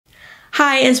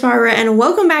Hi, it's Barbara and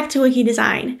welcome back to Wiki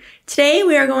Design. Today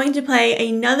we are going to play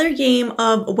another game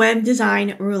of web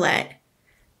design roulette.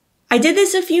 I did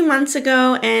this a few months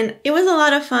ago and it was a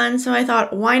lot of fun, so I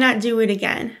thought why not do it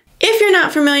again. If you're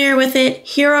not familiar with it,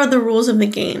 here are the rules of the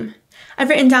game. I've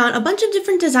written down a bunch of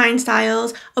different design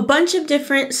styles, a bunch of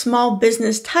different small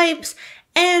business types,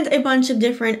 and a bunch of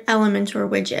different Elementor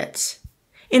widgets.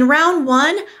 In round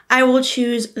 1, I will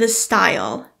choose the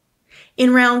style.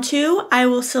 In round 2, I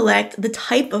will select the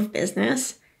type of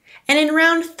business. And in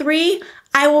round 3,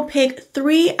 I will pick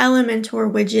 3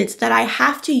 Elementor widgets that I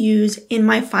have to use in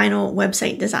my final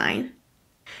website design.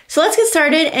 So let's get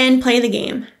started and play the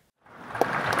game.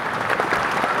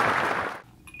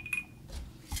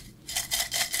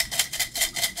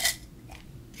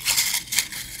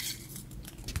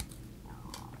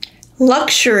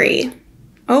 Luxury.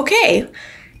 Okay,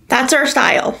 that's our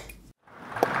style.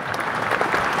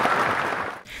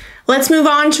 Let's move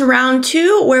on to round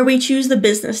 2, where we choose the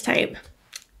business type.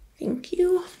 Thank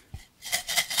you.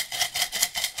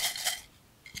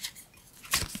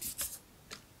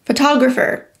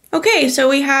 Photographer. Okay, so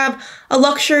we have a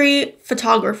luxury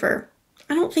photographer.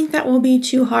 I don't think that will be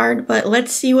too hard, but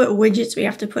let's see what widgets we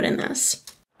have to put in this.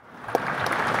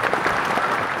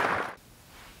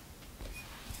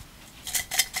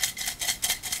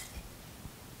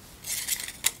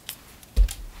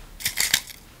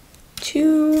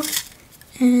 Two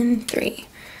and 3.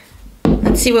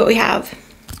 Let's see what we have.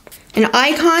 An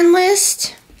icon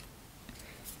list,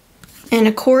 an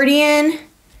accordion,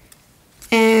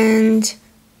 and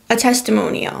a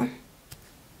testimonial.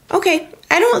 Okay,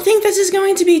 I don't think this is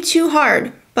going to be too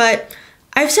hard, but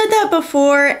I've said that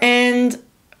before and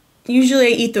usually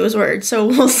I eat those words, so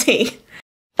we'll see.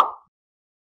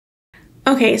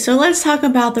 Okay, so let's talk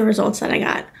about the results that I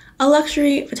got. A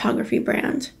luxury photography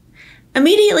brand.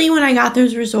 Immediately when I got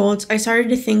those results, I started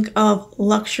to think of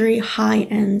luxury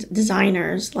high-end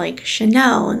designers like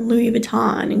Chanel and Louis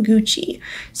Vuitton and Gucci.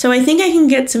 So I think I can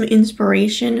get some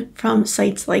inspiration from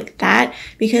sites like that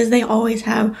because they always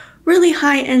have really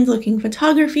high-end looking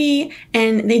photography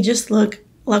and they just look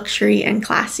luxury and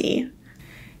classy.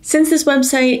 Since this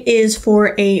website is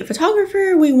for a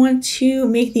photographer, we want to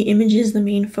make the images the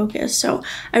main focus. So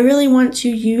I really want to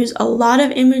use a lot of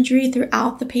imagery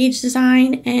throughout the page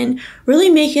design and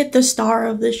really make it the star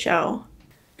of the show.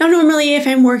 Now, normally if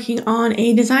I'm working on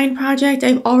a design project,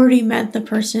 I've already met the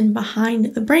person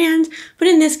behind the brand, but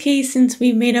in this case, since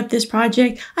we've made up this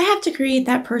project, I have to create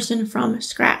that person from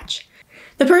scratch.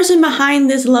 The person behind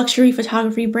this luxury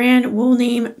photography brand will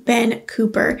name Ben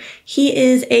Cooper. He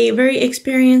is a very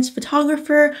experienced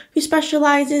photographer who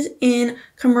specializes in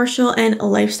commercial and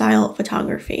lifestyle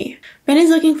photography. Ben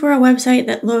is looking for a website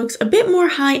that looks a bit more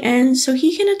high-end so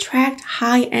he can attract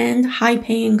high-end,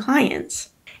 high-paying clients.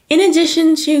 In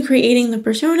addition to creating the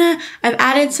persona, I've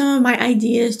added some of my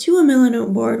ideas to a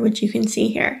Milanote board, which you can see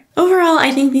here. Overall,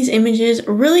 I think these images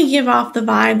really give off the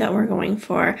vibe that we're going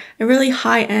for, a really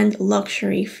high-end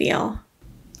luxury feel.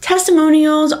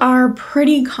 Testimonials are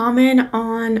pretty common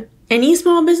on any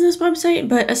small business website,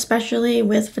 but especially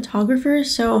with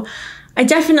photographers, so I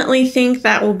definitely think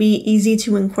that will be easy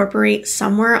to incorporate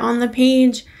somewhere on the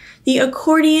page. The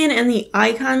accordion and the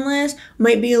icon list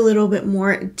might be a little bit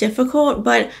more difficult,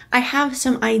 but I have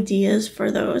some ideas for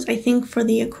those. I think for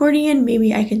the accordion,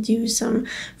 maybe I could do some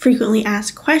frequently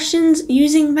asked questions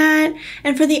using that.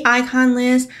 And for the icon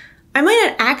list, I might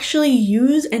not actually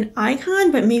use an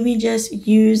icon, but maybe just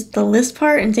use the list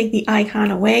part and take the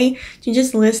icon away to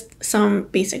just list some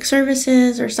basic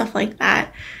services or stuff like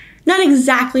that. Not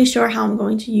exactly sure how I'm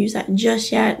going to use that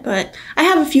just yet, but I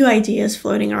have a few ideas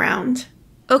floating around.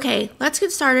 Okay, let's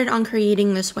get started on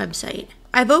creating this website.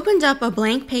 I've opened up a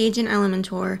blank page in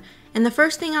Elementor, and the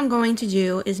first thing I'm going to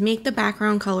do is make the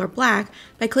background color black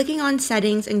by clicking on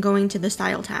Settings and going to the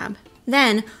Style tab.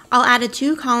 Then, I'll add a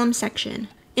 2-column section.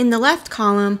 In the left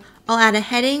column, I'll add a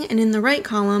heading, and in the right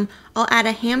column, I'll add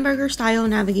a hamburger-style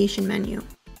navigation menu.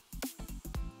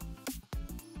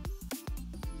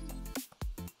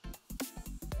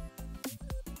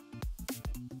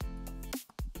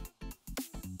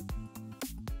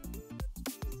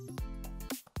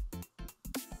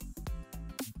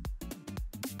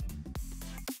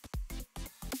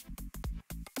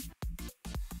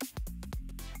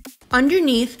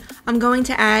 Underneath, I'm going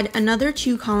to add another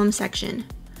 2-column section.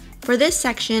 For this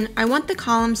section, I want the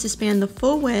columns to span the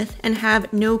full width and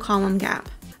have no column gap.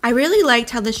 I really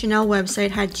liked how the Chanel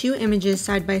website had 2 images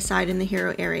side by side in the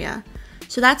hero area,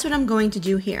 so that's what I'm going to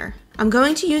do here. I'm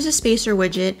going to use a spacer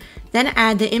widget, then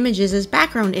add the images as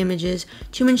background images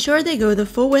to ensure they go the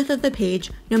full width of the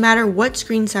page no matter what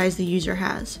screen size the user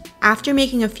has. After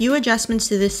making a few adjustments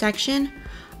to this section,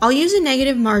 I'll use a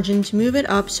negative margin to move it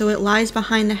up so it lies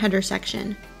behind the header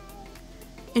section.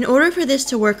 In order for this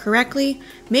to work correctly,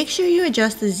 make sure you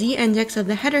adjust the z-index of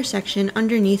the header section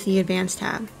underneath the Advanced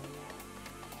tab.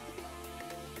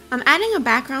 I'm adding a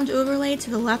background overlay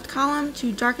to the left column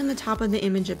to darken the top of the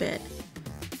image a bit.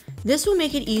 This will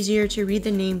make it easier to read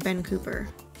the name Ben Cooper.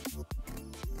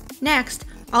 Next,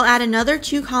 I'll add another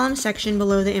 2-column section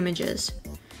below the images.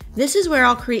 This is where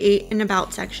I'll create an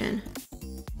About section.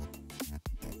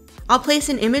 I'll place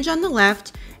an image on the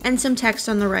left and some text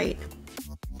on the right.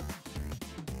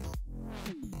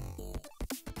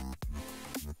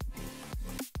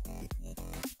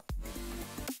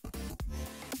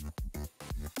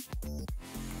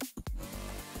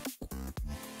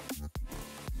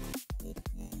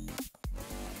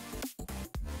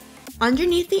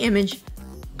 Underneath the image,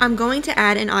 I'm going to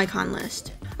add an icon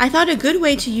list. I thought a good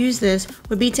way to use this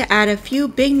would be to add a few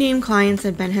big name clients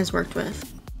that Ben has worked with.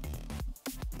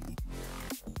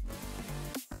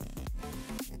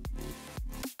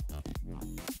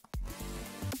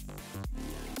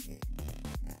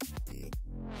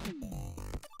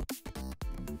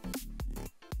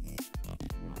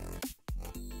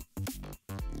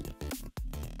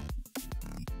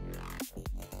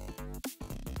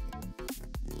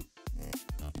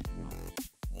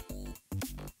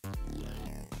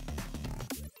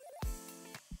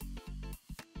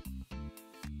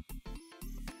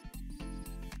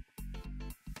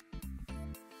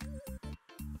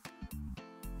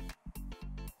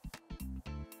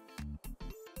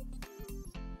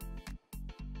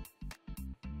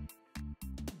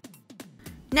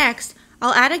 Next,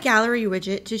 I'll add a gallery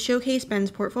widget to showcase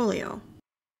Ben's portfolio.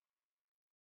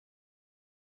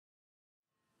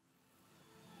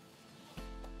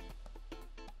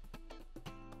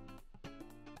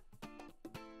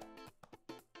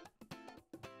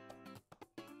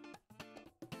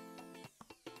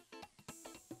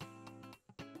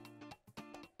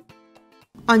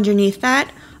 Underneath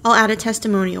that, I'll add a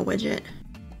testimonial widget.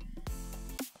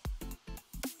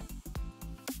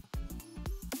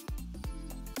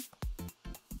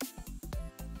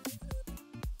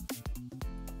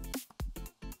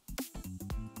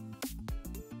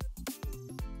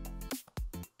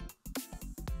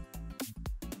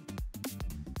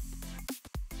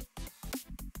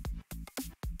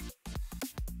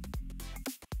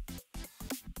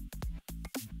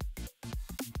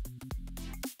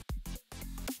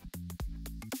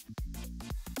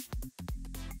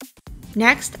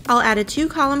 Next, I'll add a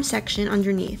 2-column section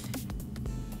underneath.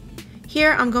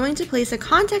 Here, I'm going to place a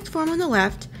contact form on the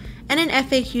left and an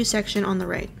FAQ section on the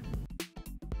right.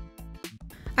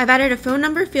 I've added a phone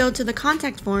number field to the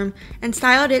contact form and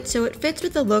styled it so it fits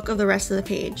with the look of the rest of the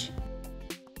page.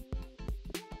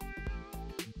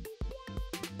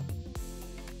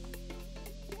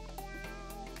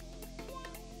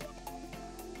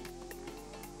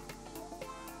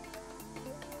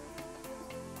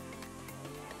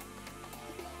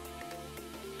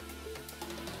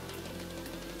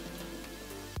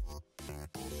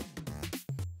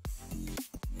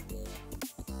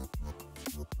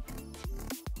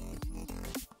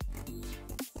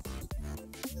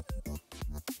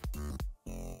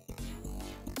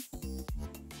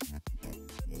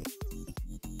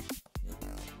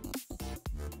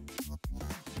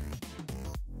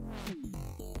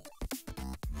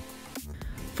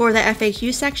 For the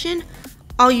FAQ section,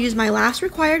 I'll use my last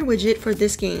required widget for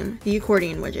this game, the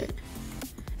accordion widget.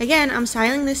 Again, I'm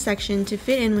styling this section to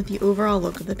fit in with the overall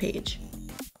look of the page.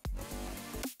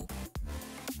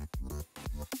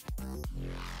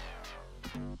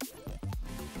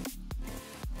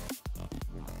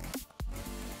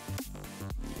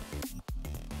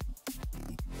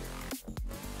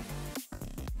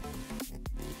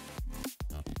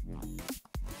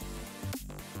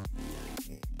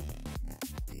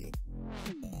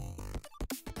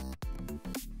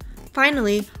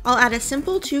 Finally, I'll add a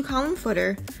simple 2-column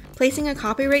footer, placing a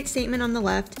copyright statement on the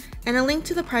left and a link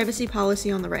to the privacy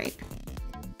policy on the right.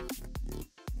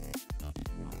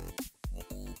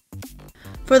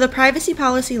 For the privacy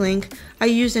policy link, I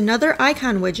used another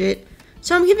icon widget,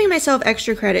 so I'm giving myself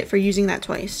extra credit for using that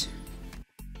twice.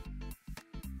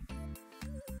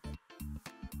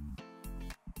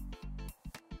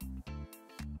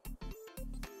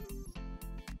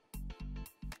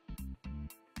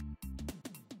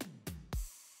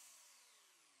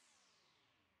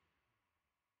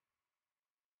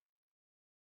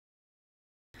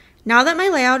 Now that my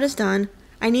layout is done,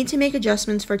 I need to make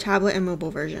adjustments for tablet and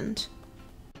mobile versions.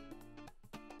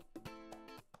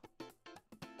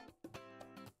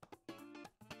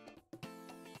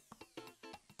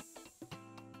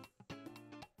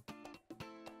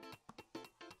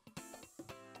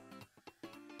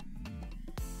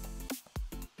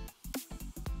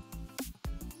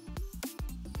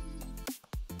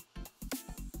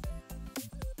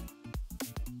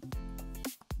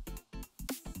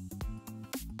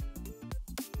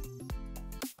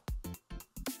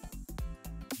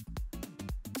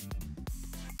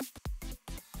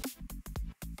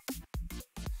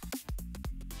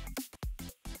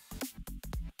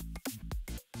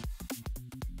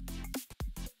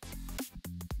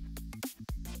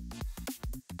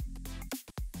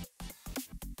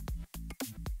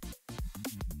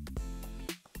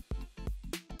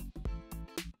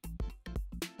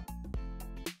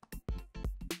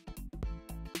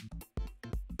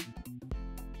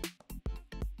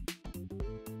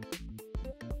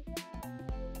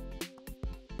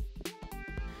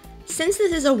 Since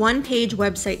this is a one-page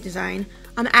website design,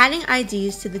 I'm adding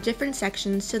IDs to the different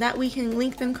sections so that we can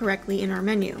link them correctly in our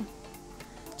menu.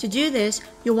 To do this,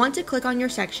 you'll want to click on your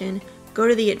section, go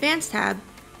to the Advanced tab,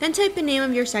 then type the name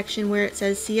of your section where it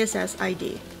says CSS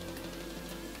ID.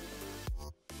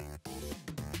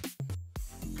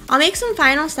 I'll make some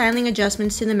final styling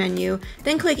adjustments to the menu,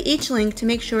 then click each link to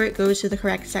make sure it goes to the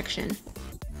correct section.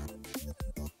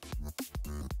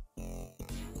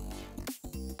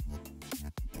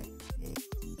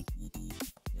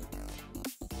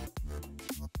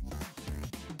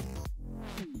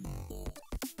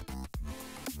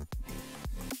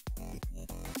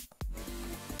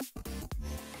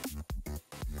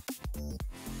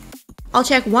 I'll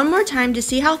check one more time to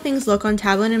see how things look on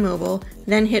tablet and mobile,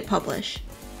 then hit publish.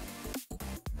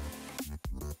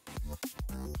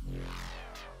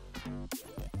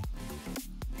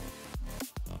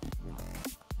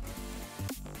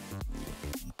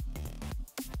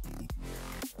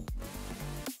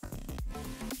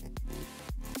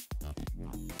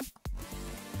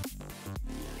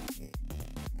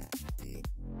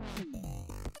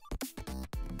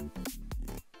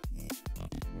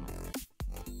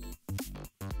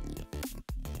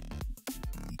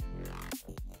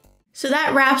 So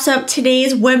that wraps up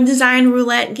today's web design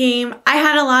roulette game. I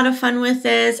had a lot of fun with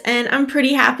this and I'm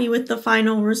pretty happy with the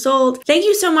final result. Thank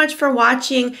you so much for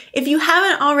watching. If you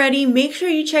haven't already, make sure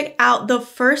you check out the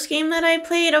first game that I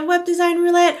played of web design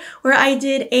roulette where I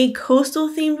did a coastal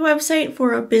themed website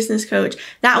for a business coach.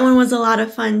 That one was a lot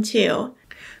of fun too.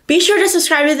 Be sure to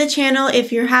subscribe to the channel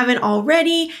if you haven't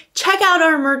already. Check out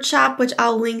our merch shop, which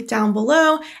I'll link down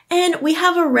below. And we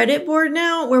have a Reddit board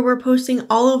now where we're posting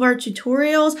all of our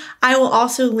tutorials. I will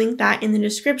also link that in the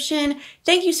description.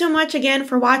 Thank you so much again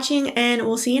for watching, and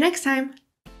we'll see you next time.